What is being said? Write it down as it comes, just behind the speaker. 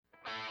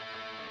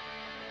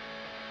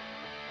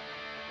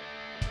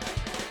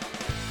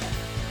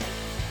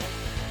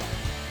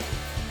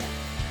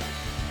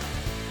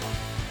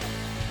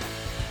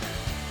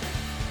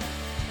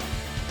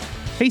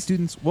Hey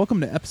students,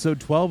 welcome to episode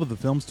 12 of the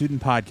Film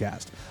Student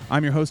Podcast.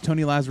 I'm your host,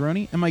 Tony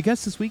Lazzaroni, and my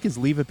guest this week is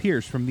Liva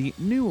Pierce from the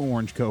New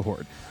Orange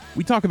cohort.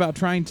 We talk about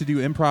trying to do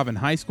improv in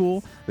high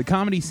school, the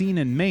comedy scene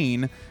in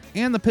Maine,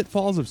 and the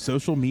pitfalls of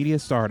social media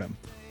stardom.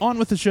 On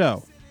with the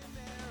show.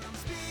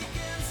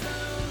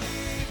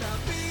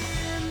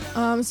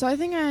 So I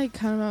think I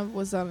kind of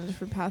was on a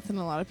different path than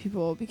a lot of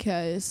people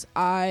because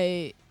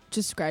I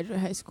just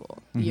graduated high school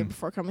the year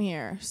before coming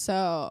here.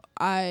 So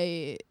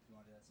I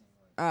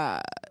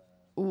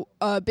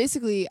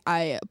basically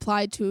I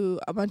applied to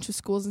a bunch of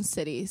schools and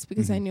cities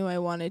because I knew I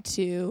wanted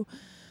to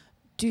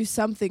do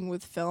something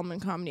with film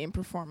and comedy and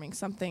performing,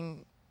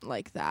 something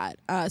like that.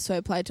 So I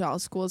applied to all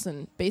schools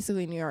in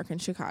basically New York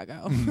and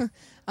Chicago. Knew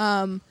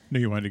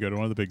you wanted to go to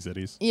one of the big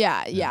cities.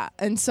 Yeah.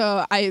 And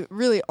so I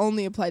really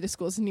only applied to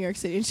schools in New York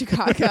City and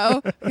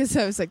Chicago because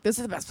I was like, this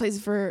is the best place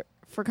for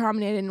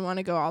comedy. I didn't want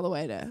to go all the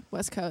way to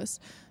West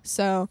Coast.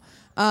 So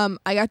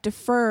I got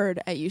deferred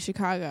at U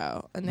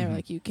Chicago, and they were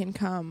like, you can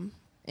come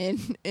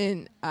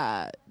in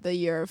the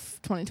year of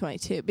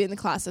 2022, be in the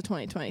class of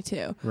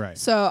 2022. Right.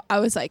 So I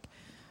was like,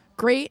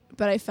 great,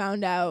 but I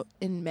found out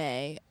in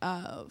May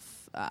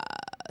of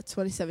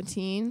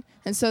 2017,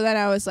 and so then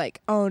I was like,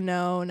 oh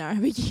no, now I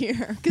have a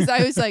year, because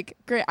I was like,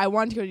 great, I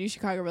wanted to go to U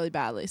Chicago really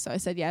badly, so I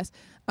said yes,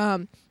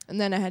 and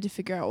then I had to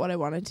figure out what I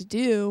wanted to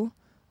do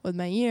with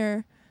my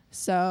year.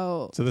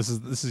 So this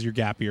is your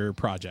gap year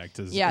project.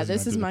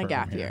 This is my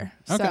gap year.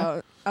 Okay.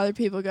 So other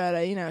people go to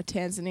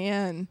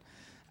Tanzania and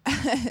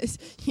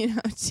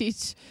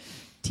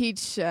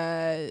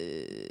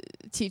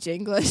teach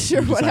English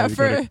or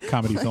whatever.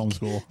 Comedy film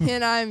school.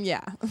 And I'm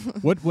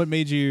What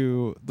made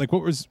you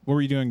what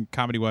were you doing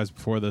comedy wise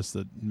before this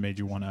that made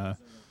you want to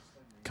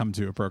come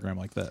to a program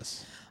like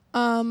this?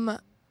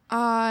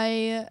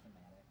 I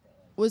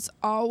was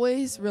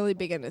always really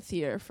big into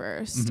theater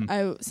first.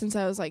 Since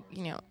I was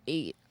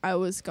 8, I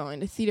was going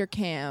to theater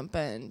camp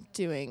and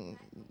doing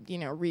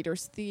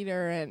readers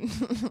theater and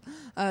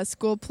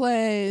school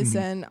plays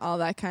and all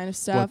that kind of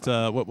stuff.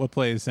 What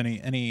plays?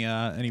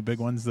 Any big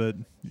ones that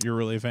you're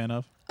really a fan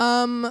of?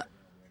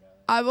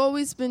 I've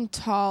always been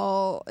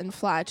tall and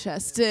flat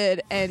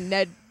chested, and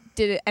Ned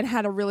did it and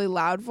had a really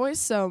loud voice,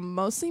 so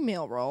mostly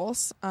male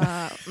roles.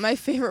 My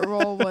favorite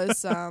role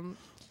was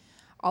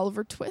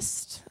Oliver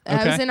Twist. Okay.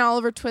 I was in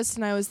Oliver Twist,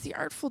 and I was the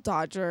Artful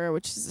Dodger,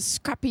 which is a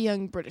scrappy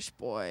young British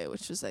boy,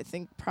 which was, I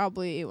think,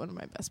 probably one of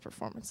my best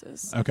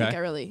performances. Okay. I think I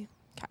really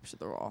captured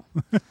the role.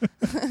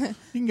 You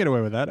can get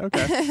away with that.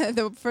 Okay.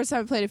 The first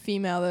time I played a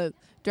female, the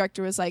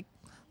director was like,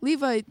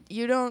 Liva,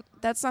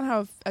 that's not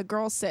how a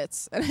girl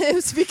sits. And it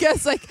was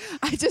because,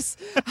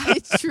 I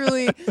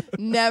truly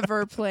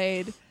never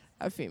played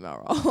a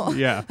female role.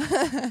 Yeah.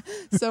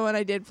 So when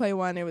I did play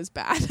one, it was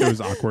bad. It was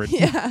awkward.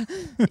 Yeah.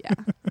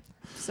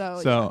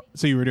 So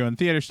you were doing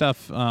theater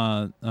stuff.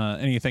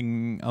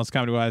 Anything else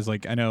comedy wise?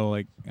 I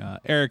know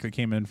Eric that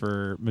came in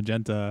for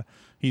Magenta.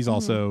 He's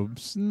also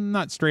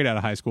not straight out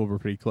of high school,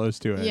 but pretty close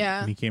to it. Yeah.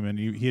 And he came in.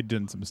 He had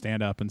done some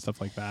stand up and stuff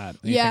like that.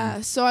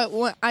 Yeah.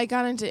 So I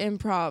got into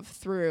improv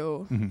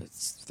through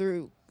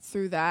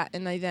that,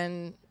 and I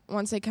then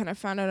once I kind of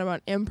found out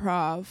about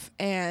improv,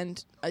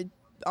 and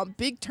a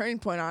big turning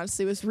point,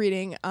 honestly, was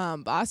reading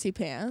Bossy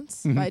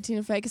Pants by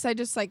Tina Fey, because I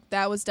just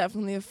that was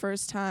definitely the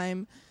first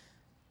time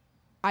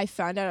I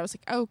found out. I was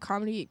like, oh,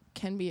 comedy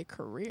can be a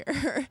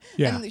career.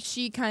 Yeah. And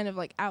she kind of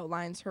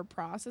outlines her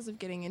process of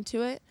getting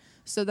into it.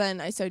 So then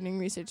I started doing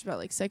research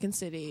about Second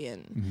City,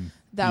 and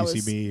that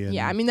UCB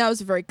was that was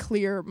a very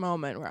clear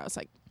moment where I was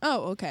like,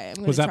 oh, okay.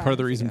 Was that part of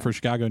the reason for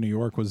Chicago, New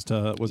York was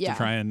to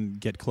try and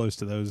get close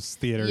to those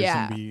theaters?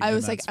 Yeah, and be I in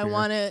was that I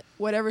want to,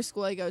 whatever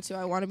school I go to,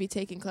 I want to be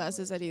taking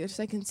classes at either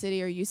Second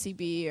City or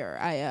UCB or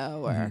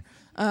IO or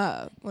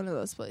one of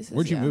those places.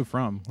 Where'd you move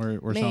from? Where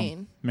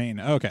Maine.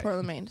 Maine. Okay.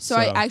 Portland, Maine. So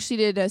I actually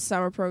did a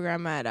summer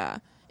program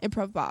at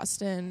Improv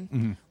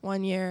Boston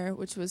 1 year,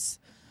 which was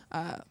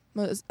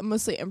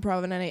mostly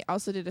improv, and then I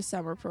also did a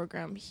summer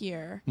program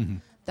here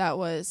that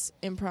was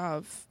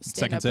improv,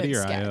 stand-up, and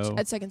sketch. IO?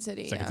 At Second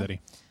City. Second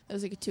City. It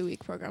was a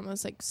 2-week program. It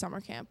was summer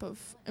camp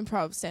of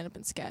improv, stand-up,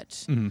 and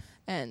sketch,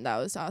 and that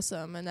was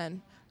awesome. And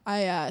then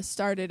I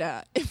started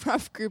a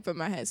improv group at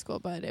my high school,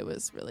 but it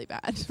was really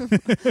bad.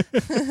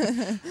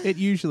 It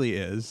usually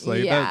is.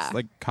 That's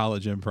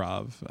college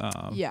improv.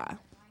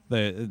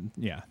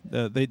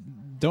 They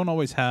don't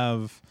always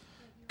have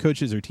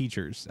coaches or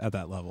teachers at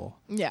that level.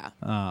 Yeah.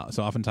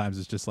 So oftentimes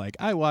it's just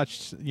I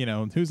watched,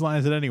 Whose Line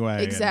Is It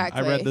Anyway? Exactly.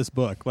 And I read this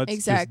book.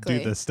 Let's just do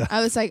this stuff.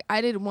 I was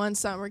I did one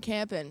summer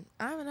camp, and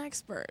I'm an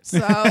expert. So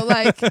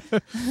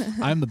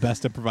I'm the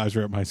best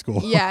improviser at my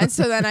school. Yeah. And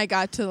so then I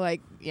got to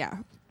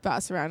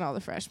boss around all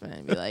the freshmen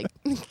and be like,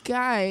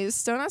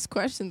 guys, don't ask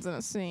questions in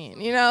a scene.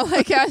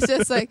 Like I was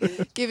just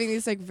like giving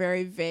these like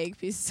very vague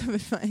pieces of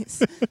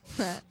advice.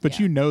 But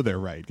you know they're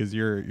right because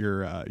you're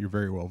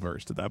very well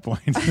versed at that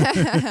point.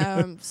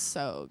 I'm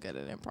so good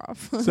at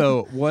improv.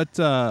 So what?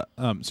 So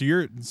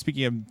you're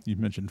speaking of, you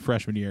mentioned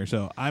freshman year.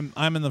 So I'm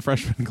in the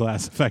freshman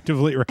class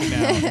effectively right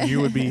now. And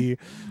you would be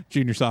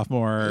junior,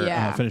 sophomore,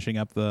 finishing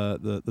up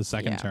the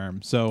second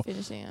term. So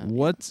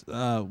what's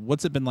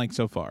it been like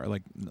so far?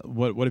 Like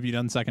what have you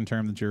done second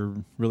term that you're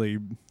really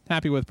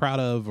happy with, proud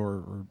of,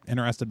 or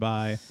interested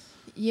by?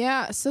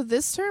 Yeah, so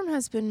this term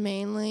has been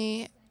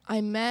mainly,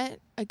 I met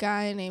a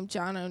guy named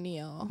John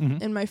O'Neill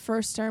in my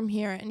first term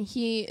here, and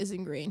he is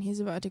in green. He's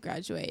about to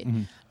graduate.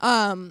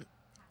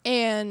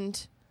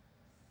 And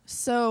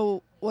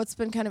so what's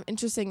been kind of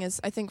interesting is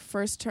I think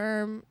first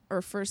term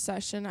or first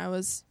session,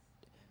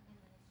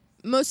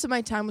 most of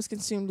my time was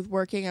consumed with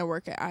working. I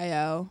work at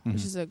IO,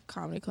 which is a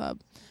comedy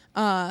club.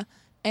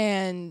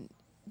 And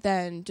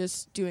then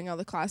just doing all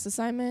the class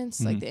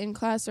assignments, like the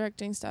in-class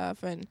directing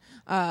stuff and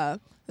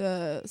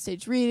the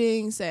stage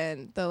readings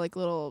and the like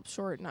little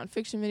short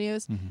nonfiction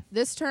videos.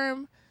 This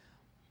term,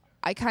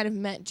 I kind of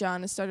met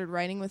John and started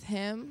writing with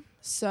him.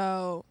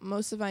 So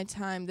most of my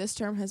time this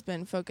term has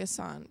been focused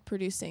on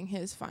producing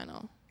his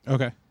final.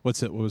 Okay.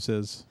 What was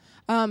his?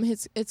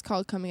 It's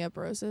called Coming Up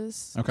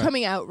Roses. Okay.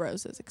 Coming Out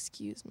Roses,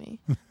 excuse me.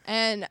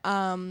 And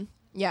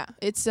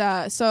it's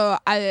that's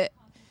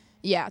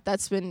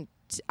been,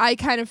 I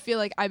kind of feel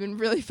like I've been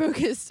really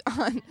focused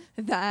on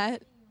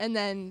that, and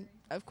then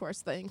of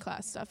course the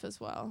in-class stuff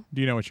as well.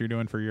 Do you know what you're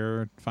doing for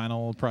your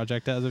final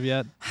project as of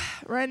yet?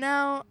 Right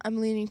now I'm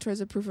leaning towards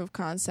a proof of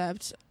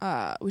concept,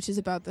 which is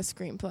about the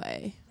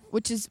screenplay,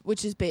 which is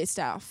based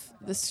off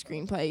the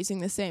screenplay using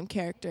the same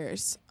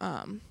characters.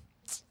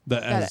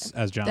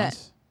 As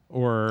John's,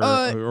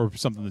 or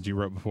something that you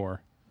wrote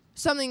before.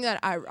 Something that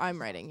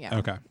I'm writing. Yeah.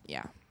 Okay.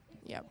 Yeah.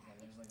 Yep.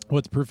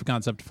 What's proof of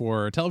concept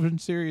for a television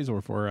series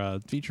or for a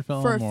feature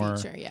film? For a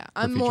feature, yeah.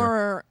 I'm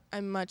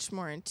much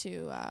more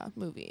into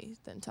movie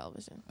than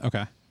television.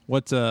 Okay.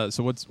 What's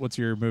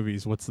your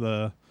movies? What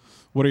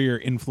are your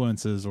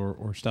influences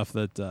or stuff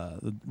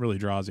that really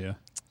draws you?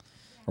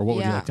 Or what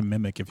would you like to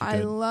mimic if you could?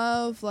 I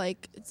love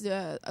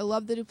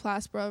the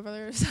Duplass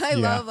brothers. I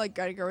love like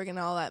Greta Gerwig and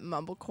all that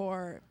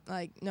mumblecore,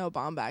 like no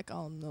Baumbach,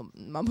 all no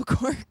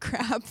mumblecore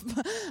crap.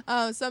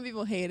 Some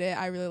people hate it.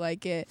 I really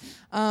like it.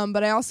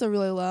 But I also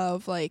really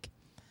love like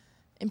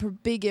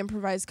big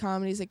improvised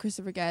comedies like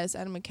Christopher Guest,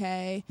 Adam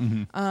McKay.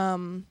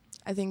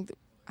 I think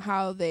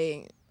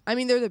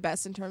they're the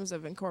best in terms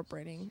of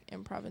incorporating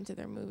improv into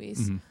their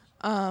movies.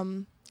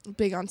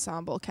 Big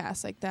ensemble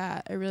cast like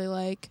that. I really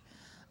like.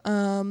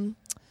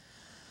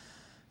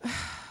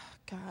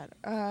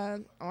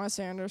 Wes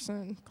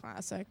Anderson,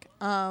 classic.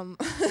 I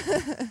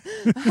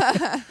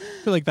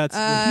feel like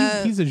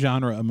that's he's a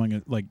genre among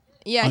it, like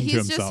he's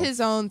himself. Just his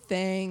own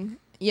thing.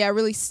 Yeah,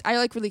 really. I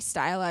like really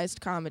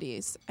stylized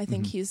comedies. I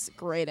think he's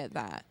great at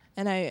that,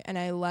 and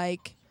I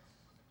like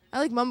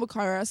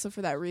mumblecore also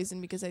for that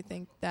reason because I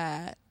think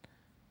that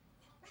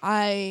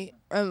I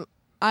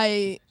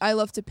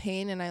love to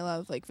paint and I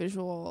love like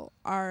visual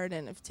art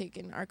and I've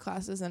taken art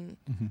classes and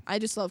I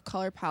just love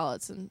color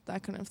palettes and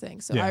that kind of thing.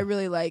 So I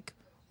really like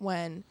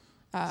when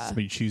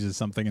somebody chooses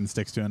something and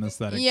sticks to an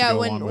aesthetic. Yeah,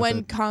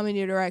 when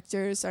comedy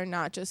directors are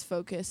not just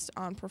focused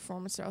on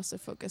performance, they're also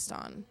focused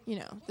on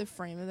the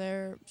frame of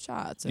their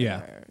shots.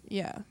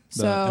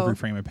 So every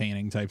frame of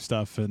painting type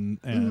stuff and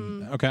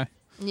okay.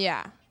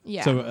 Yeah.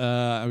 Yeah. So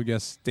I would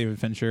guess David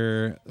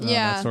Fincher,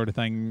 that sort of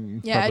thing.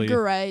 Yeah, probably.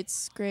 Edgar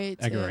Wright's great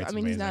too. Edgar Wright's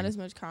amazing. He's not as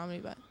much comedy,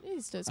 but he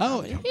does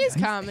comedy. He's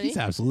comedy. He's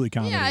absolutely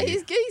comedy. Yeah,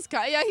 he's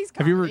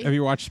comedy. Have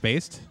you watched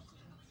Spaced?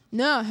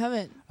 No, I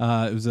haven't.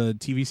 It was a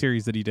TV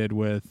series that he did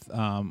with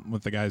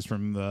the guys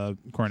from the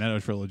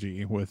Cornetto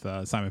trilogy with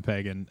Simon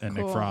Pegg and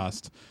Nick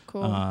Frost.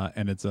 Cool.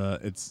 And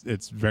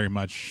it's very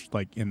much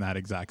like in that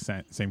exact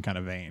same kind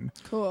of vein.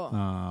 Cool.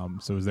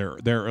 So it was their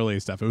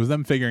earliest stuff. It was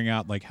them figuring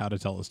out like how to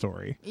tell a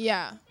story.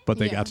 Yeah. But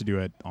they got to do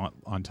it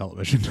on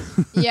television.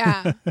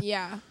 Yeah.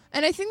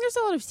 And I think there's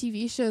a lot of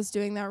TV shows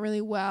doing that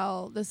really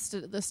well.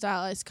 The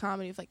stylized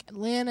comedy of like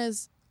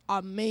Atlanta's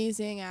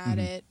amazing at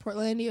it.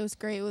 Portlandio's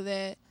great with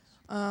it.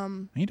 I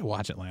need to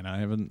watch Atlanta. I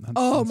haven't.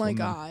 Oh my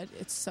god,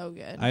 it's so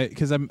good.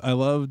 Because I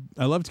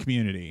loved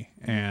Community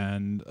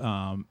and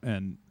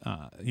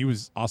he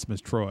was awesome as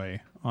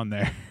Troy on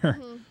there.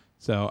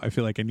 So I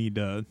feel like I need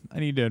to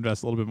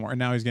invest a little bit more. And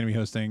now he's going to be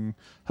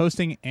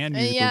hosting and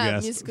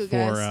musical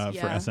guest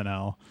for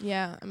SNL.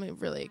 Yeah, I'm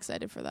really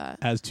excited for that.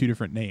 As two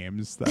different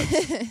names.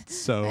 That's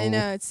so. I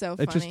know, it's so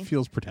funny. It just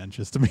feels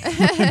pretentious to me.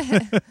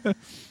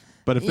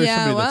 But if there's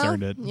somebody that's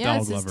earned it,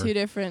 Donald Glover. It's two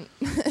different.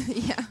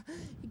 Yeah.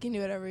 Can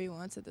do whatever he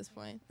wants at this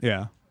point.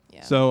 Yeah.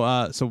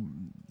 So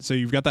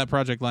you've got that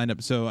project lined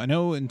up. So I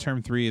know in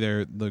term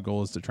 3 the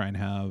goal is to try and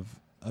have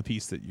a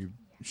piece that you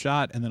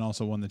shot and then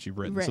also one that you've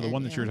written. So the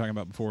one that you were talking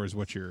about before is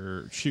what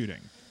you're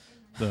shooting.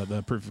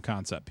 the proof of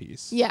concept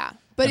piece. Yeah,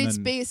 but And it's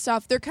then- based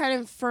off. They're kind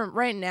of from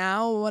right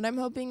now. What I'm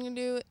hoping to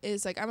do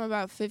is like I'm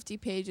about 50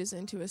 pages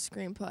into a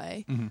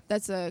screenplay. Mm-hmm.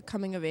 That's a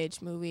coming of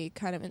age movie,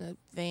 kind of in the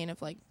vein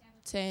of like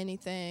Say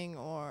Anything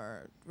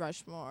or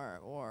Rushmore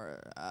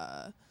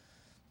or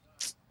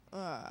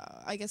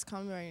I guess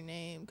Call Me by Your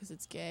Name because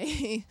it's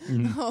gay,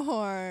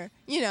 or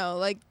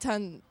like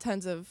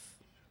tons of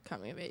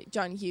coming of age,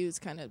 John Hughes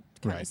kind of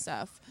Right.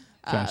 stuff.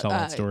 Trying to tell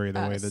that story the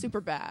way that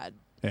Super Bad.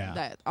 Yeah.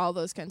 That all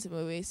those kinds of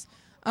movies.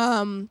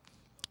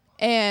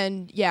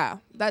 And yeah,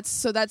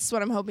 that's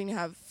what I'm hoping to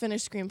have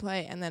finished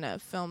screenplay and then a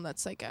film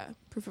that's like a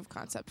proof of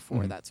concept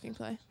for that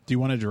screenplay. Do you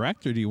want to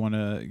direct or do you want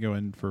to go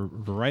in for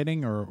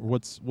writing, or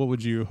what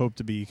would you hope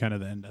to be kind of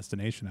the end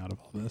destination out of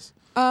all this?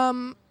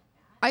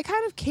 I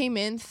kind of came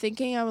in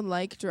thinking I would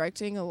like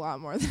directing a lot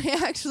more than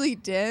I actually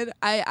did.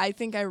 I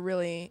think I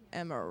really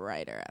am a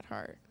writer at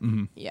heart.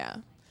 Mm-hmm. Yeah.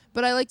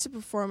 But I like to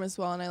perform as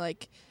well, and I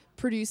like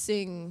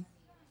producing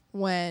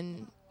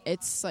when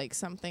it's like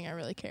something I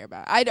really care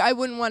about. I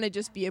wouldn't want to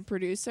just be a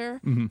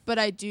producer, but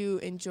I do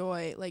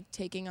enjoy like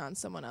taking on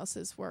someone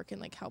else's work and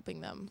like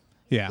helping them.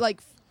 Yeah.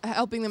 Like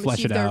helping them Flesh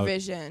achieve it their out.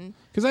 vision.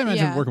 Because I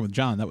imagine Yeah. working with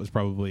John, that was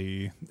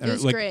probably It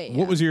was like, great,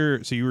 What yeah.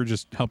 was so you were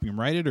just helping him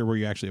write it, or were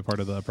you actually a part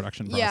of the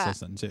production Yeah. process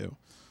then too?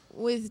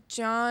 With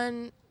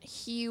John,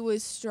 he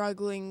was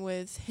struggling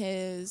with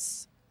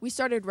his. We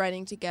started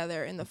writing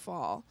together in the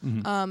fall,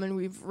 and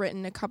we've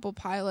written a couple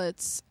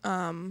pilots,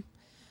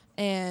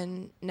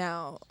 and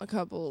now a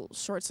couple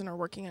shorts, and are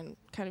working on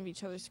kind of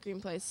each other's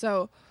screenplays.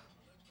 So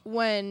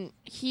when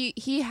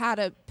he had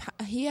a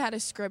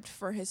script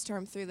for his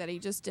term 3 that he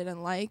just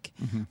didn't like,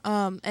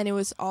 and it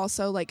was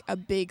also like a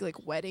big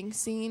like wedding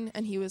scene,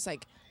 and he was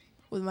like,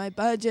 with my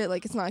budget,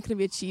 like it's not going to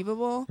be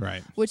achievable.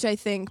 Right. Which I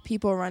think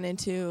people run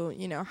into,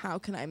 how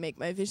can I make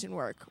my vision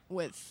work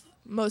with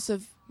most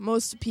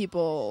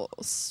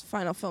people's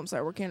final films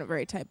are working on a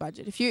very tight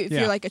budget. If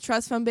you're like a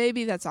trust fund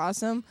baby, that's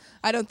awesome.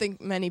 I don't think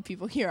many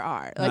people here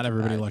are. Not like,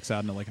 everybody lucks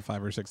out into like a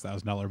 $5,000 or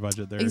 $6,000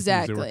 budget. They're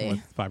Exactly. usually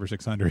working with $500 or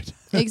 $600.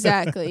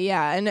 Exactly,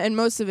 yeah. And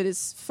most of it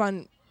is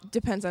fun.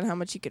 Depends on how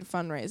much you can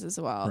fundraise as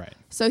well. Right.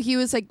 So he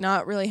was like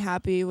not really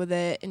happy with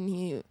it, and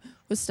he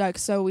was stuck.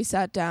 So we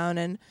sat down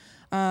and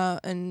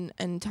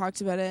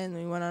talked about it, and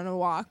we went on a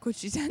walk,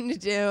 which we tend to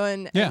do,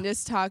 and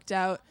just talked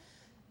out,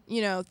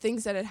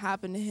 things that had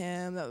happened to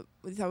him that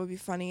we thought would be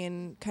funny,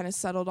 and kind of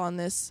settled on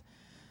this.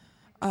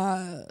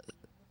 We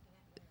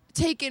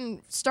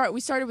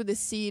started with the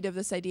seed of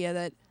this idea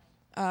that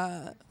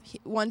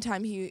one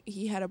time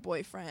he had a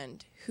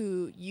boyfriend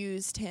who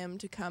used him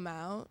to come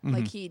out.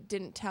 Like he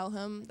didn't tell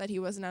him that he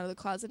wasn't out of the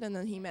closet, and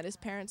then he met his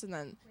parents, and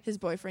then his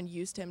boyfriend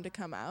used him to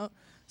come out.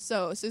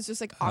 So it's just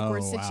like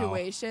awkward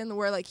situation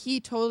where like he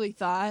totally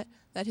thought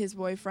that his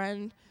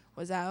boyfriend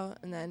was out,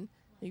 and then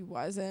he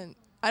wasn't.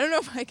 I don't know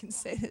if I can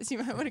say this. You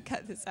might want to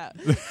cut this out.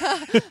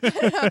 I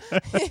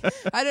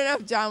don't know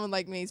if John would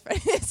like me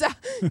spreading this out.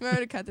 You might want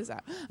to cut this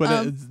out.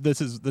 But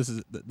this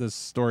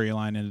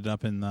storyline ended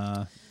up in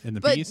the piece.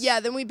 But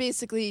yeah, then we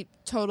basically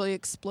totally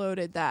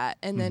exploded that,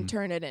 and then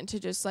turned it into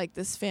just like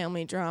this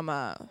family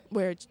drama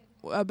where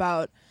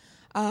about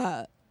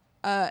a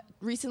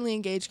recently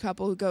engaged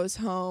couple who goes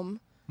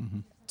home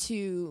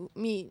to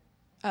meet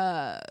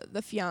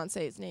the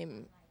fiance's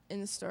name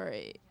in the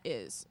story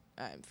is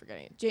I'm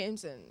forgetting it,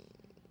 James, and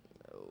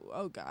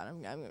oh god,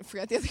 I'm gonna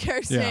forget the other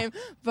character's name,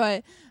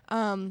 but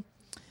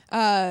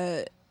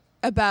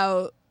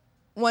about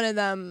one of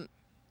them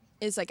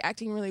is like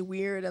acting really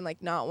weird and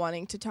like not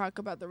wanting to talk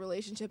about the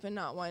relationship and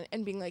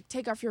being like,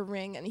 take off your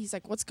ring, and he's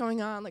like, what's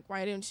going on, like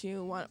why aren't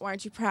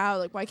you proud,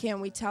 like why can't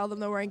we tell them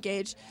that we're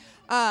engaged,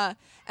 and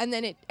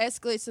then it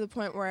escalates to the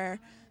point where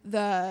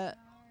the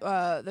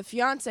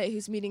fiance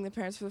who's meeting the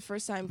parents for the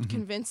first time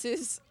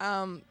convinces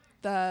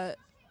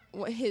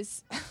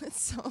it's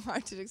so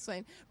hard to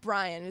explain.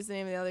 Brian is the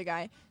name of the other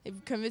guy.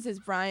 It convinces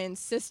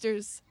Brian's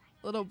sister's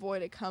little boy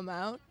to come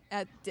out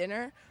at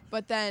dinner,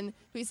 but then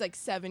he's like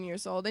 7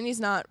 years old, and he's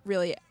not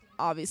really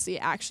obviously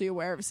actually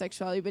aware of his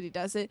sexuality, but he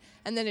does it.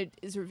 And then it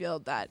is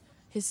revealed that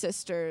his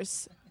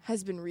sister's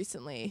has been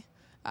recently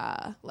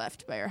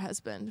left by her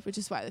husband, which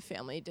is why the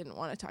family didn't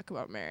want to talk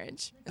about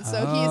marriage. And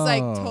so he's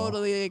like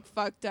totally like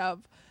fucked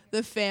up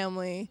the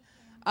family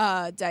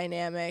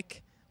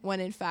dynamic, when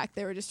in fact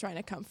they were just trying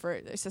to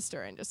comfort their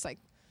sister and just like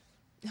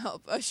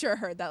help assure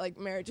her that like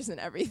marriage isn't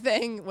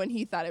everything, when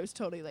he thought it was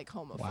totally like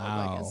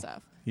homophobic and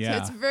stuff. Yeah. So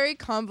it's a very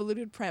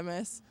convoluted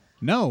premise.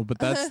 No, but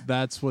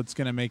that's what's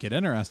going to make it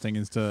interesting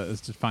is to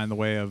find the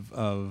way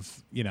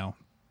of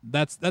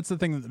that's the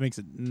thing that makes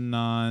it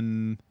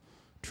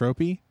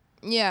non-tropey.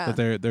 Yeah.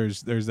 That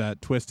there's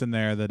that twist in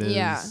there that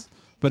is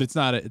but it's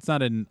not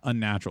an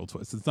unnatural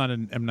twist. It's not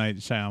an M. Night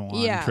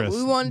Shyamalan twist.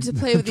 We wanted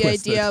to play with the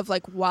idea of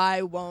like,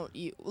 why won't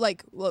you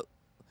like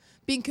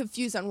being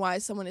confused on why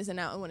someone isn't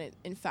out when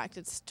in fact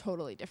it's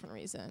totally different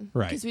reason.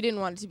 Right. Because we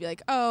didn't want it to be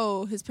like,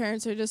 oh, his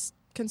parents are just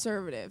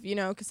conservative,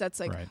 because that's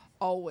like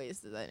always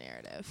the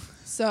narrative.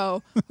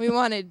 So we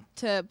wanted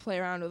to play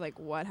around with like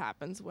what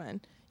happens when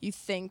you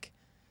think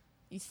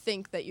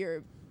that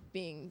you're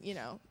being,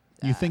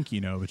 You think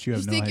you know, but you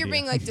have no idea. You think you're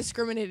being like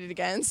discriminated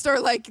against, or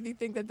like you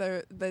think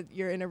that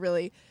you're in a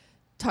really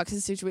toxic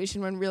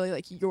situation when really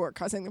like you're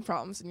causing the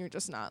problems and you're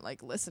just not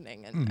like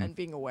listening and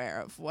being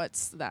aware of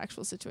what's the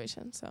actual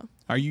situation. So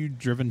are you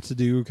driven to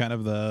do kind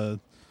of the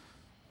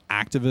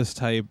activist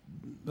type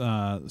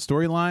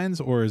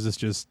storylines, or is this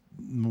just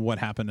what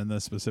happened in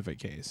this specific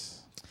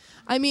case?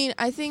 I mean,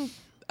 I think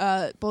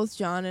both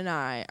John and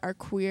I are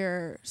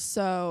queer,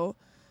 so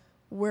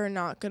we're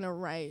not going to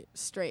write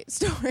straight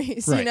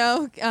stories, right. you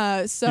know?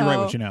 So you write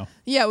what you know.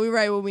 Yeah, we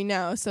write what we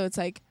know. So it's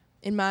like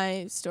in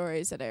my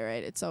stories that I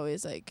write, it's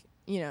always like,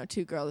 you know,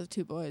 2 girls or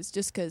 2 boys,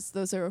 just because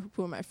those are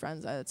who my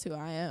friends are. That's who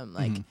I am.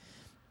 Like,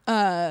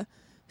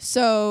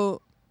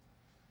 so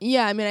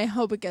yeah, I mean, I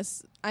hope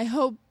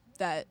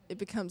that it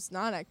becomes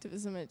not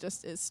activism. It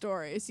just is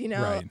stories, you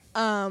know?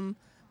 Right.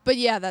 But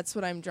yeah, that's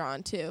what I'm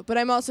drawn to. But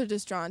I'm also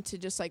just drawn to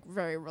just like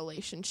very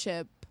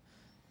relationship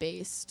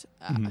based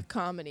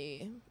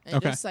comedy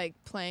and just like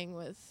playing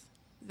with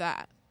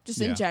that just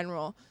in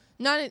general.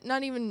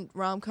 Not even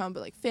rom-com,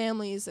 but like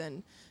families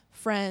and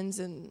friends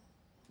and,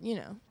 you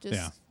know,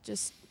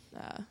 just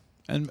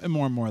and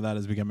more of that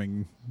is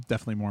becoming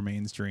definitely more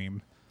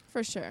mainstream.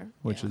 For sure.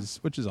 Which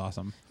is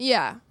awesome.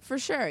 Yeah, for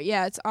sure.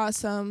 Yeah, it's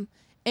awesome.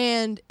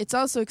 And it's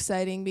also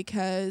exciting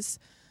because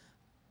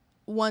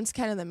once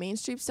kind of the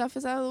mainstream stuff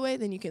is out of the way,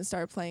 then you can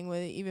start playing with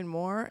it even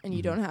more, and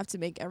you don't have to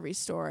make every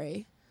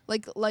story.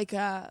 Like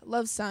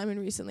Love, Simon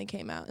recently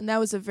came out, and that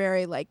was a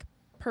very like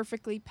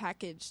perfectly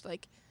packaged,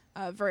 like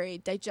very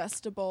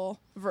digestible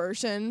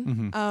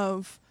version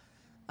of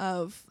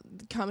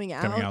coming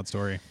out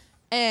story.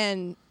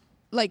 And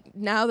like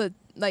now that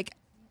like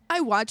I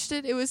watched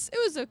it, it was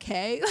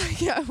okay.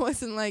 Like I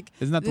wasn't like,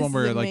 isn't that the one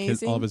where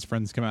like all of his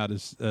friends come out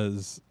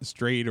as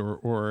straight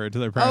or to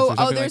their parents or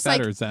something like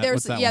that? Or is that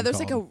what's that one there's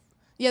called?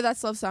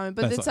 That's Love, Simon,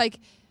 but it's like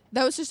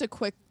that was just a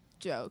quick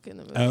joke in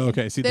the movie. Oh,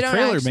 okay. See, the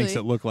trailer makes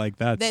it look like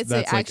that's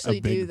like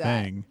a big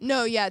thing.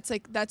 No, yeah, it's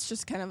like that's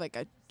just kind of like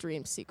a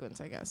dream sequence,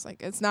 I guess.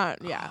 Like it's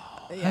not. Yeah,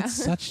 that's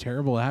such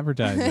terrible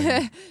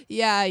advertising.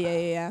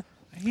 Yeah.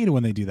 I hate it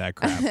when they do that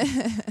crap.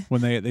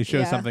 When they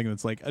show something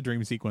that's like a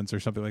dream sequence or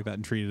something like that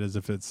and treat it as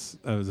if it's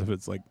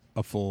like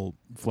a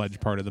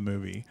full-fledged part of the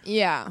movie.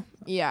 Yeah.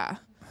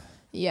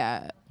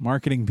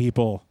 Marketing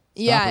people.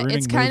 Stop ruining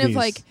it's kind movies. of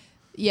like.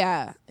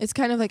 Yeah, it's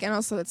kind of like, and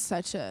also it's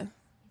such a,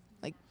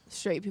 like,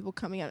 straight people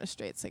coming out as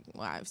straight. It's like,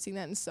 wow, I've seen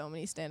that in so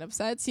many stand-up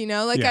sets, you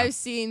know? Like, I've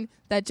seen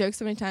that joke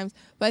so many times.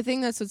 But I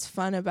think that's what's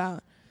fun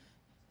about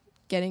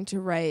getting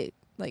to write,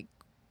 like,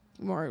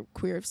 more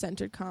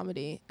queer-centered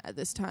comedy at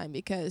this time,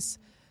 because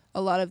a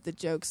lot of the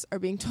jokes are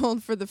being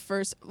told for the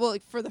first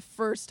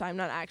time,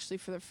 not actually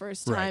for the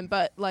first time,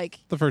 but, like...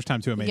 the first time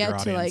to a major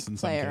audience to, like, in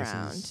play some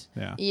around. cases.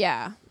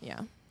 Yeah.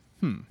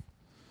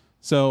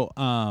 So,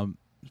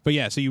 but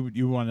yeah, so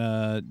you want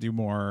to do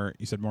more?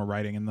 You said more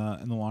writing in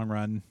the long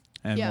run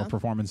and more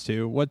performance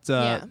too. What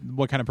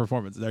kind of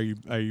performance are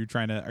you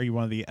trying to? Are you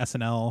one of the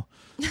SNL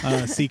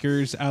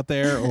seekers out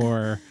there,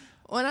 or?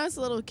 When I was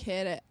a little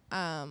kid,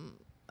 I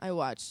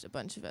watched a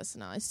bunch of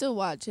SNL. I still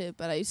watch it,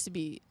 but I used to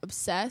be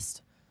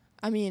obsessed.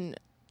 I mean,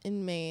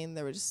 in Maine,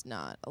 there was just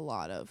not a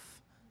lot of.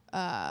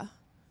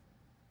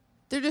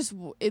 There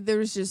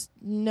was just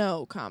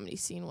no comedy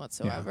scene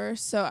whatsoever. Yeah.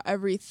 So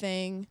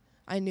everything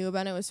I knew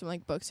about it was from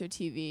like books or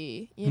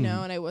TV, you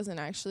know, and I wasn't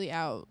actually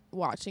out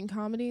watching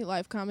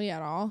live comedy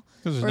at all,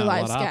 or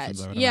live sketch.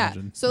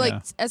 Imagine. So like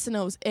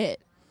SNL was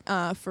it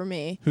for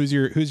me. Who's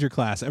your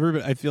class?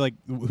 Everybody, I feel like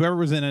whoever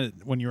was in it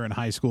when you were in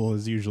high school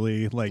is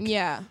usually like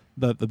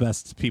the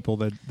best people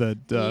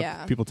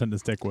that people tend to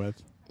stick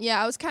with.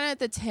 Yeah, I was kind of at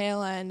the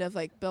tail end of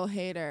like Bill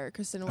Hader,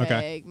 Kristen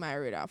Wiig, Maya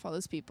Rudolph, all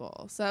those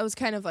people. So I was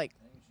kind of like,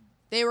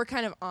 they were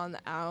kind of on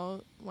the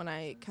out when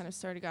I kind of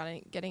started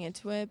getting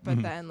into it,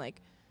 but then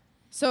like.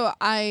 So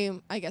I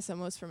guess I'm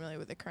most familiar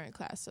with the current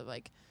class of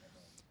like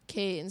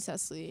Kate and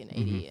Cecily and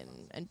Adie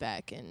and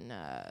Beck and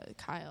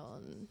Kyle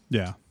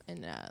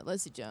and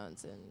Leslie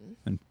Jones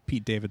and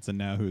Pete Davidson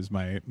now, who's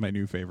my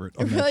new favorite.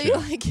 I really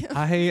like him.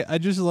 I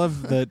just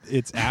love that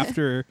it's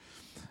after.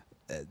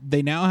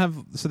 They now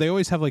have, so they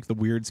always have like the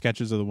weird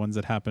sketches are the ones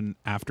that happen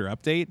after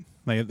update.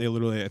 They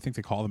literally, I think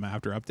they call them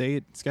after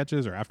update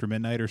sketches or after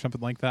midnight or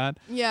something like that.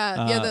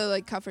 The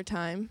like cut for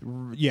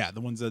time. Yeah, the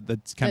ones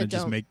that's kind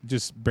of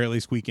just barely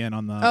squeak in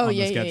on the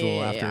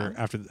schedule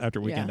after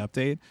weekend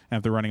update. And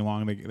if they're running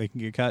long, they can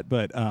get cut.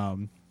 But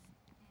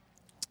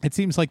it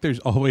seems like there's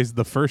always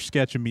the first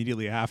sketch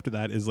immediately after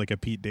that is like a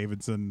Pete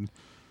Davidson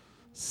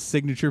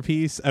signature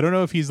piece. I don't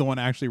know if he's the one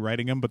actually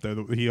writing them, but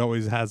he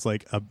always has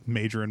like a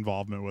major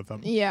involvement with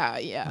them.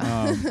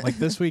 Like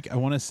this week, I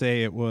want to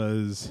say it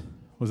was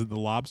it the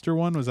lobster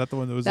one? Was that the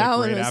one that was like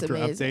right after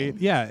amazing.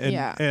 update?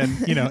 Yeah,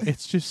 and you know,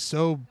 it's just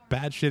so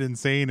batshit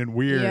insane and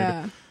weird.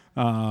 There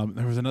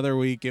was another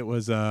week. It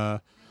was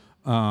it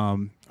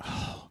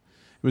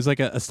was like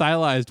a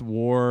stylized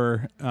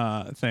war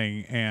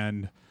thing,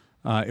 and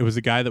it was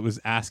a guy that was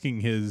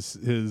asking his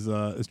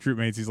troop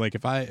mates. He's like,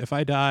 if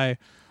I die.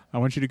 I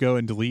want you to go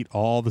and delete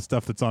all the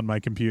stuff that's on my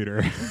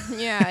computer.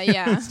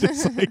 Yeah. It's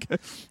just like,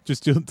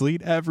 just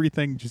delete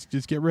everything.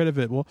 Just get rid of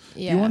it. Well,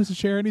 do you want us to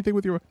share anything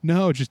with your?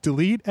 No, just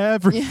delete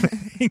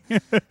everything. Yeah.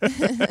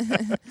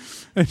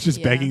 It's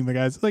just begging the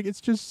guys. Like, it's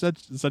just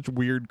such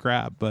weird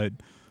crap. But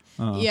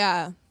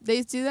yeah,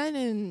 they do that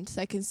in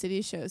Second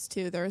City shows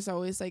too. There's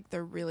always like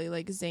the really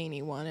like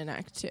zany one in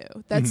Act 2.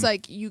 That's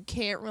like you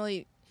can't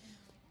really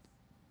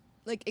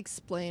like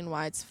explain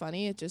why it's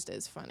funny. It just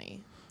is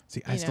funny.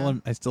 See, I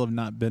still have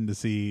not been to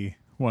see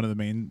one of the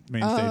main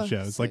stage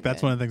shows. So like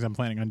that's one of the things I'm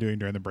planning on doing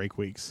during the break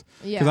weeks.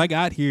 Yeah, because I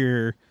got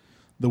here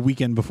the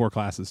weekend before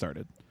classes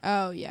started.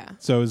 Oh yeah.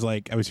 So it was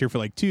like I was here for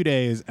like 2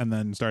 days and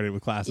then started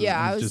with classes.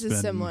 Yeah, I was in a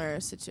similar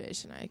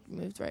situation. I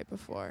moved right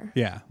before.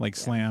 Yeah,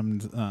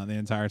 slammed the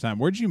entire time.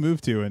 Where'd you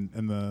move to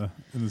in the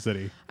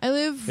city? I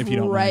live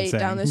right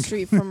down the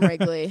street from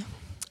Wrigley.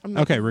 I'm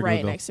okay,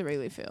 right next to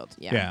Wrigley Field.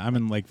 Yeah, I'm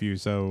in Lakeview,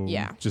 so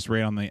just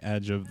right on the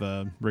edge of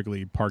the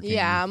Wrigley parking.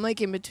 Yeah, I'm like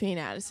in between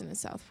Addison and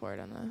Southport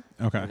on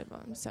the okay.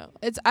 So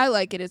I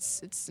like it.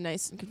 It's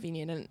nice and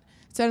convenient, and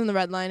it's out on the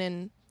red line,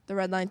 and the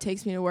red line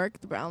takes me to work.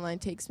 The brown line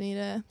takes me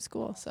to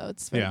school, so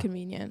it's very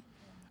convenient.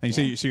 And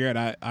so you're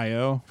at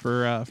IO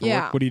for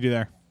work? What do you do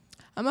there?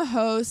 I'm a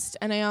host,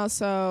 and I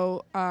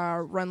also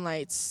run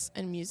lights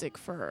and music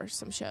for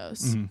some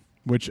shows.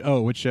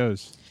 Mm-hmm. Which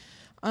shows?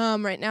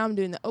 Right now I'm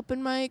doing the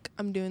open mic,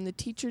 I'm doing the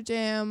teacher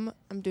jam,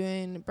 I'm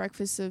doing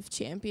Breakfast of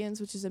Champions,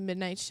 which is a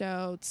midnight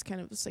show. It's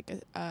kind of just like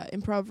a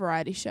improv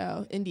variety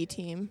show, indie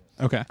team.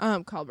 Okay.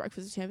 Called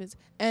Breakfast of Champions.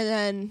 And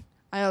then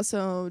I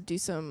also do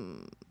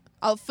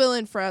I'll fill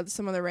in for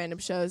some other random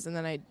shows, and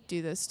then I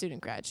do the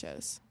student grad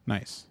shows.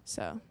 Nice.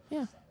 So,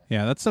 yeah.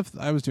 Yeah, that stuff,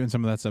 I was doing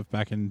some of that stuff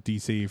back in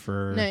D.C.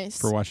 for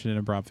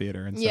Washington Improv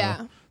Theater. And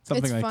so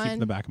something I keep in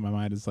the back of my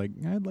mind is like,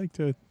 I'd like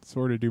to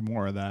sort of do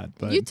more of that.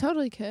 But you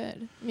totally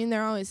could. I mean,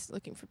 they're always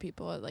looking for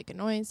people at like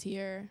Annoyance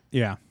here.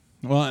 Yeah.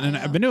 Well, and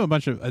I've been to a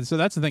bunch of, so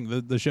that's the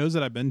thing. The shows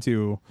that I've been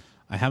to,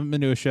 I haven't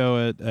been to a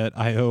show at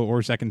IO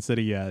or Second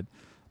City yet,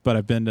 but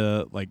I've been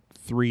to like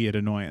 3 at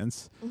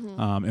Annoyance.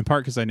 Mm-hmm. In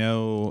part because I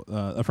know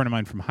a friend of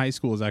mine from high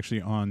school is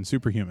actually on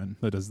Superhuman,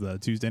 that does the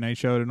Tuesday night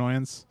show at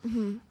Annoyance.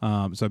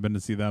 Mm-hmm. So I've been to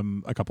see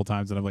them a couple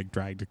times, and I've like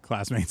dragged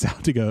classmates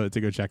out to go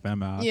check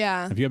them out.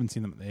 Yeah. If you haven't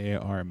seen them, they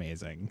are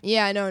amazing.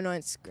 Yeah, I know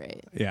Annoyance is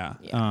great. Yeah.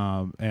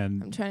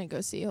 And I'm trying to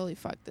go see Holy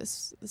Fuck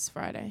this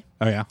Friday.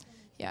 Oh yeah.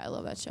 Yeah, I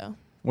love that show.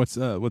 What's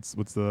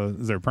the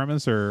is there a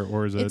premise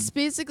or is it? It's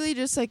basically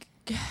just like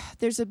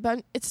there's a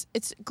bunch.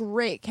 It's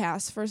great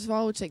cast first of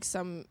all, which like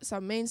some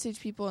main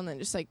stage people, and then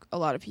just like a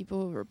lot of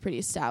people who are pretty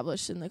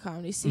established in the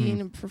comedy scene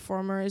and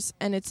performers.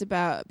 And it's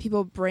about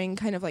people bring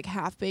kind of like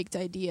half baked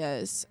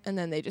ideas, and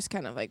then they just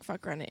kind of like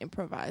fuck around and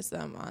improvise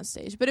them on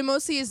stage. But it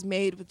mostly is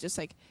made with just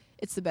like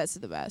it's the best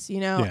of the best, you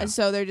know. Yeah. And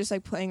so they're just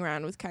like playing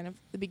around with kind of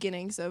the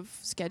beginnings of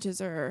sketches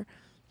or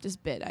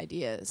just bit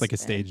ideas. It's like a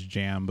stage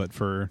jam, but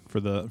for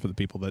the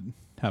people that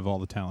have all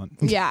the talent.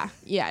 Yeah,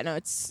 no,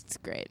 it's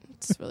great.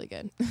 It's really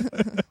good.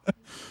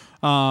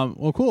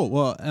 Well, cool.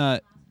 Well,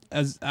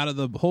 as out of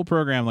the whole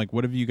program, like,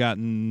 what have you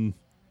gotten?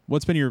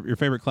 What's been your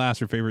favorite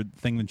class or favorite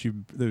thing that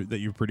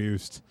you've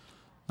produced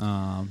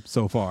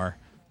so far?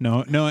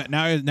 No.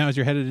 Now as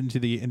you're headed into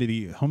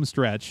the home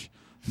stretch,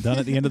 done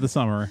at the end of the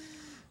summer.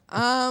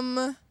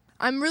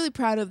 I'm really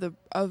proud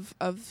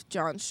of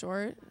John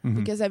Short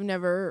because I've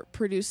never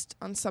produced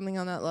on something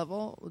on that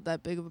level with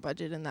that big of a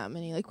budget and that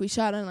many. Like we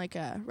shot on like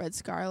a Red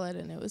Scarlet,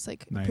 and it was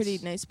like a pretty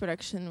nice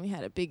production. We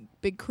had a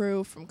big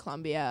crew from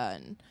Columbia,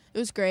 and it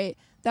was great.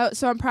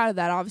 So I'm proud of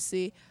that,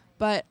 obviously.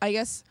 But I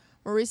guess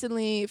more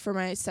recently for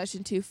my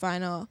Session 2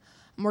 final,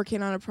 I'm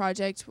working on a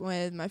project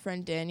with my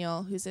friend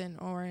Daniel, who's in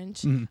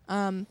Orange.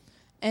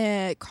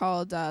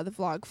 Called The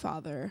Vlog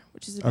Father,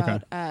 which is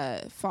about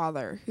a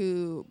father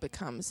who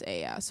becomes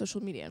a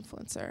social media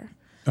influencer.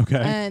 Okay.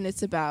 And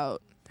it's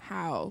about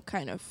how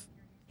kind of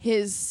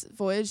his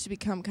voyage to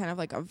become kind of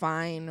like a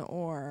Vine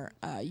or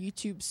a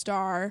YouTube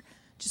star,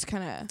 just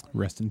kind of...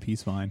 Rest in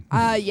peace, Vine.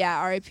 Yeah,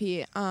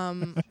 R.I.P.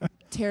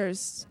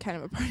 Tears kind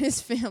of apart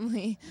his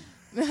family.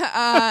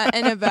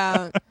 And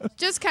about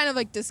just kind of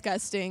like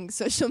disgusting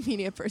social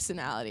media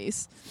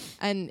personalities,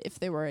 and if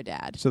they were a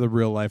dad. So the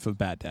real life of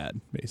Bad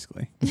Dad,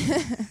 basically.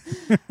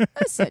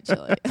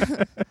 Essentially.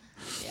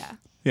 Yeah.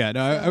 Yeah,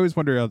 no, I always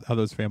wonder how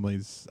those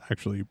families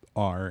actually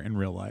are in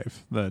real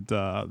life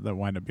that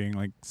wind up being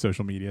like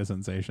social media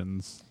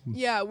sensations.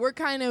 Yeah, we're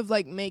kind of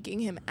like making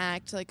him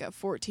act like a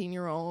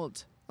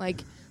 14-year-old,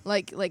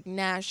 like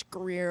Nash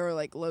Greer or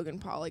like Logan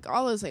Paul, like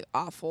all those like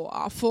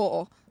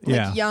awful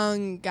like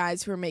young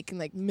guys who are making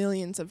like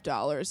millions of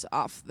dollars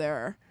off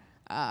their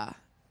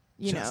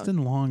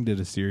Justin Long did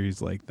a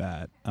series like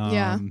that.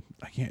 Yeah.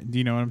 Do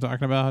you know what I'm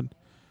talking about?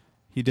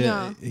 He did.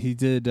 No. He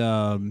did.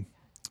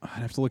 I'd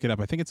have to look it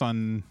up. I think it's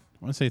on.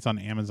 I want to say it's on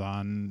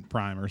Amazon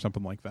Prime or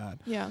something like that.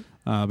 Yeah.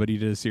 But he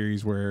did a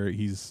series where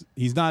he's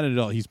not an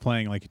adult. He's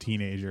playing like a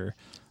teenager.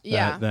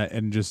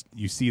 And just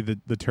you see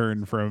the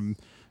turn from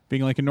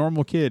being like a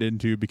normal kid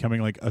into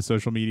becoming like a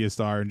social media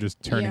star and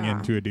just turning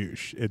into a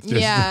douche. It's just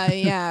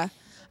yeah.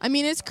 I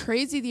mean, it's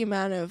crazy the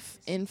amount of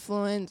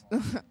the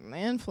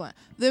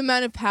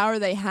amount of power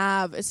they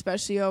have,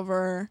 especially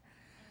over,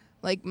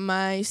 like,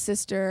 my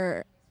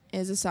sister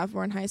is a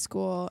sophomore in high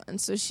school,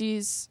 and so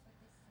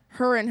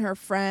her and her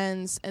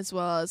friends, as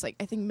well as, like,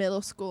 I think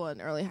middle school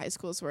and early high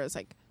schools, where it's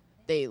like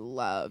they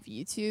love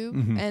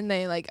YouTube and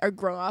they, like, are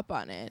grow up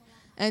on it.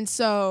 And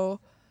so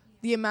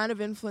the amount of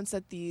influence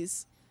that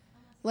these,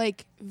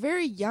 like,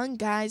 very young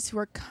guys who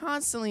are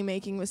constantly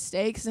making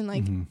mistakes and,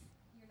 like,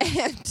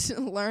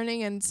 and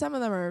learning, and some of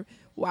them are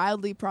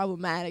wildly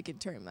problematic in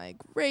terms like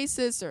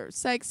racist or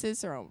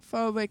sexist or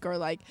homophobic, or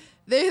like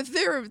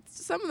they're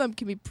some of them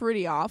can be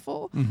pretty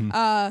awful.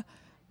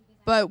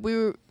 But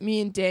me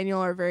and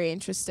Daniel are very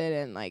interested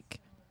in like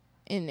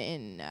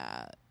in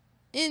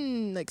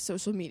like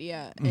social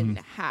media and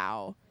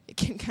how it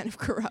can kind of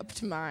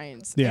corrupt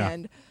minds,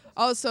 and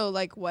also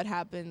like what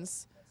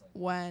happens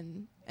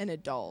when an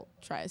adult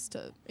tries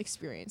to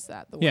experience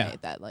that the way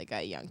that like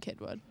a young kid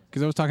would.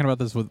 Because I was talking about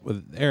this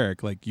with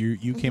Eric. Like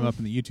you came up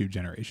in the YouTube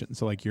generation,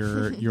 so like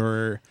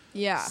your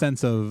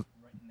sense of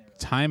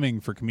timing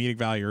for comedic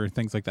value or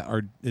things like that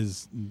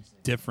is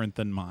different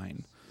than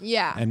mine.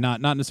 Yeah, and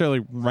not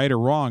necessarily right or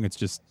wrong. It's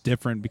just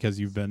different because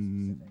you've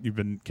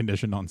been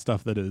conditioned on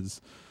stuff that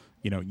is,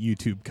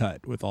 YouTube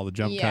cut with all the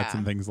jump cuts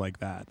and things like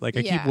that. Like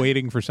I keep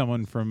waiting for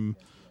someone from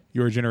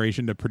your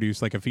generation to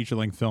produce like a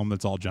feature-length film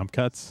that's all jump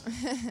cuts,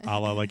 a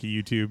la like a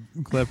YouTube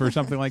clip or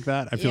something like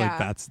that. I feel like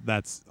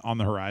that's on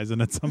the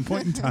horizon at some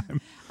point in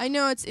time. I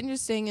know, it's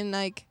interesting, and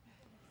like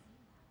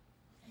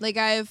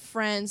I have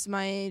friends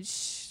my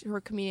age who are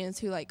comedians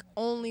who like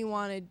only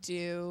want to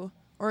do,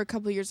 or a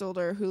couple years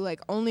older, who like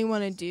only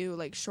want to do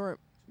like short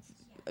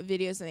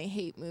videos and they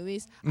hate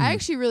movies. I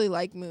actually really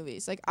like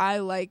movies. Like I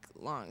like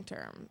long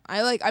term.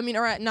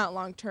 Or not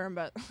long term,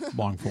 but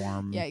long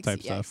form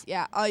type stuff.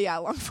 Yeah. Oh yeah,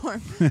 long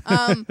form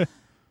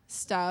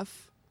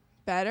stuff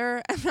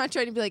better. I'm not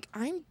trying to be like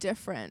I'm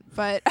different,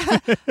 but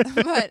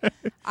but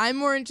I'm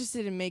more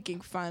interested in making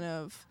fun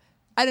of.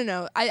 I don't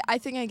know. I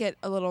think I get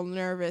a little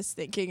nervous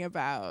thinking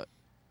about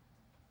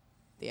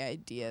the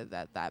idea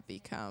that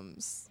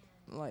becomes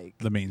like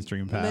the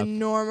mainstream path, the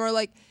norm, or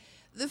like.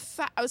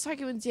 I was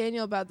talking with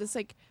Daniel about this,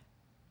 like,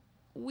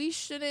 I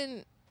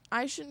shouldn't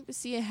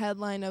see a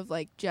headline of,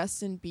 like,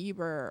 Justin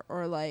Bieber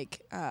or,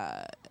 like,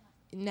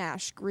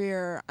 Nash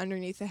Greer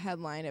underneath a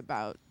headline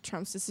about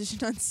Trump's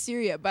decision on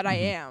Syria, but I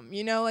am.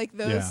 Like,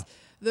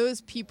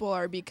 those people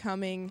are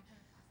becoming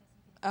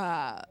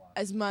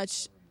as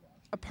much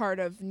a part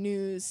of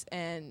news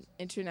and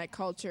internet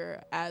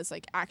culture as,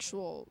 like,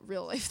 actual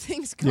real-life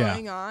things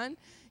going on,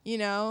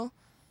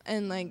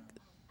 And, like,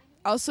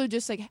 also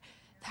just, like,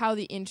 how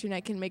the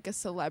internet can make a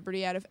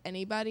celebrity out of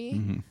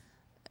anybody,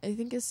 I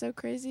think is so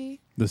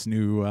crazy. This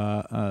new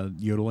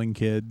yodeling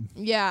kid,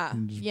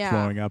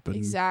 blowing up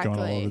and going all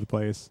over the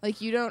place.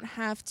 Like you don't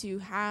have to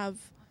have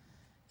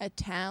a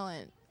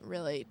talent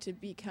really to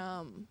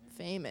become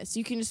famous.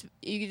 You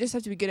just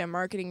have to be good at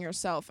marketing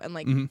yourself and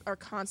like are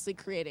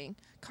constantly creating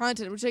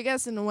content, which I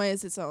guess in a way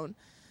is its own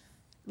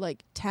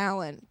like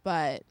talent,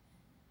 but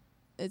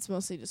it's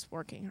mostly just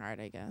working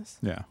hard, I guess.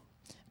 Yeah.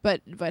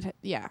 But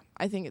yeah,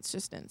 I think it's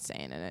just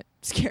insane, and it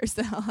scares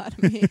the hell out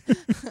of me.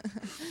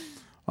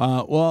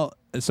 Well,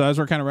 so as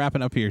we're kind of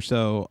wrapping up here,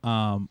 so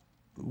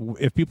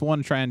if people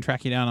want to try and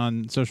track you down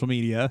on social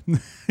media,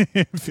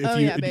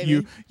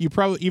 you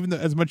probably, even though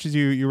as much as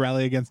you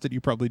rally against it, you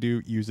probably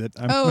do use it.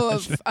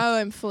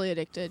 I'm fully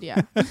addicted.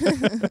 Yeah.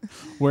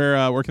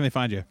 Where can they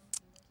find you?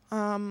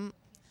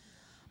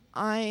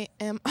 I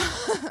am.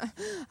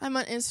 I'm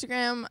on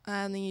Instagram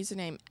and the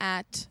username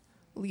at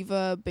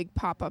Liva Big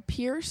Papa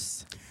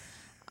Pierce.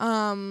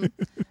 I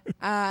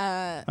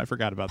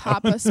forgot about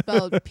Papa that one.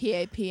 spelled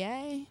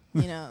P-A-P-A.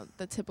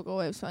 The typical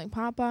way of spelling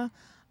Papa.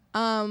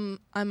 I'm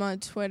on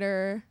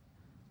Twitter.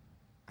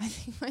 I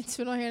think my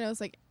Twitter handle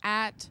is like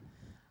at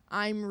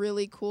I'm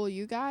really cool,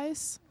 you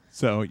guys.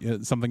 So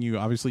something you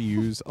obviously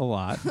use a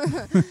lot.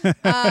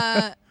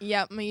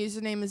 Yeah, my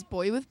username is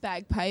Boy with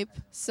Bagpipe,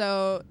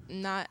 so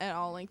not at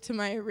all linked to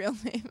my real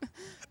name.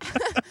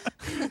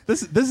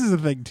 This is the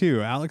thing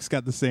too. Alex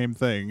got the same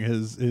thing.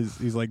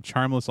 He's like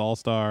Charmless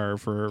All-Star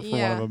for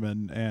one of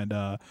them,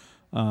 and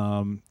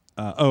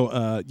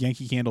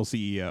Yankee Candle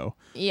CEO.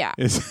 Yeah.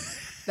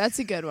 That's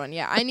a good one.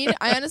 Yeah,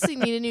 I honestly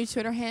need a new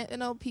Twitter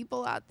handle.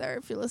 People out there,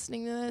 if you're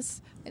listening to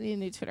this, I need a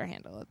new Twitter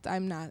handle.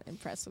 I'm not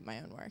impressed with my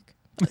own work.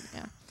 But,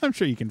 yeah. I'm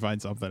sure you can find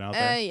something out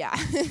there. Yeah.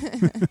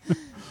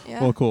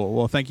 Yeah. Well, cool.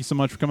 Well, thank you so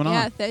much for coming on.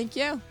 Yeah, thank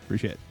you.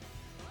 Appreciate it.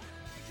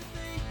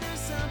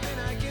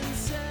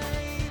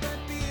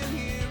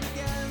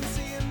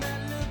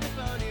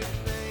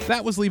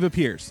 That was Liva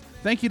Pierce.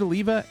 Thank you to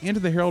Liva and to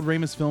the Harold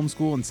Ramis Film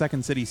School and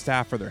Second City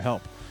staff for their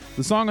help.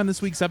 The song on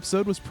this week's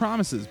episode was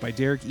Promises by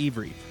Derek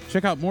Every.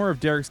 Check out more of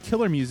Derek's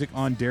killer music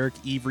on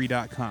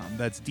DerekEvery.com.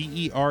 That's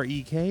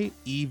DerekEvry.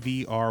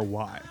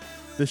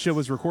 This show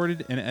was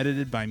recorded and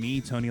edited by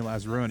me, Tony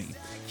Lazzaroni.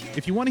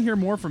 If you want to hear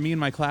more from me and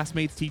my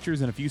classmates,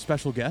 teachers, and a few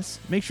special guests,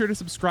 make sure to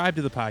subscribe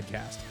to the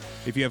podcast.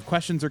 If you have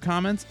questions or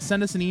comments,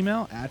 send us an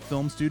email at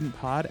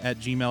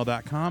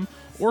filmstudentpod@gmail.com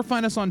or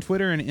find us on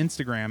Twitter and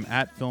Instagram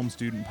at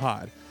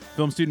filmstudentpod.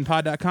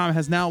 Filmstudentpod.com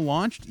has now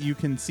launched. You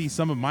can see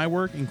some of my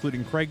work,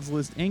 including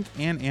Craigslist Inc.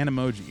 and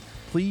Animoji.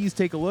 Please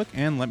take a look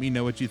and let me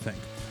know what you think.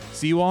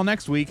 See you all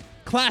next week.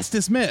 Class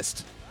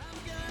dismissed!